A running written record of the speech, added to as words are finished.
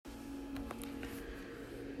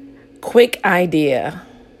Quick idea.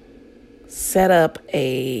 Set up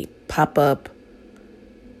a pop-up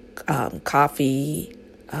coffee,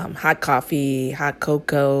 hot coffee, hot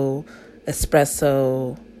cocoa,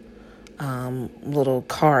 espresso, little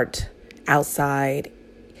cart outside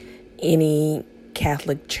any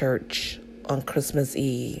Catholic church on Christmas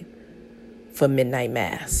Eve for midnight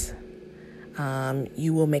mass.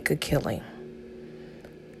 You will make a killing.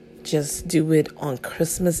 Just do it on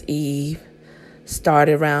Christmas Eve. Start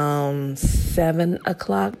around 7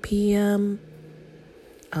 o'clock p.m.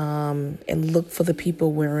 And look for the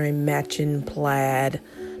people wearing matching plaid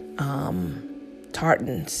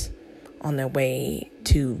tartans on their way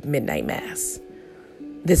to midnight mass.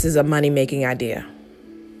 This is a money-making idea.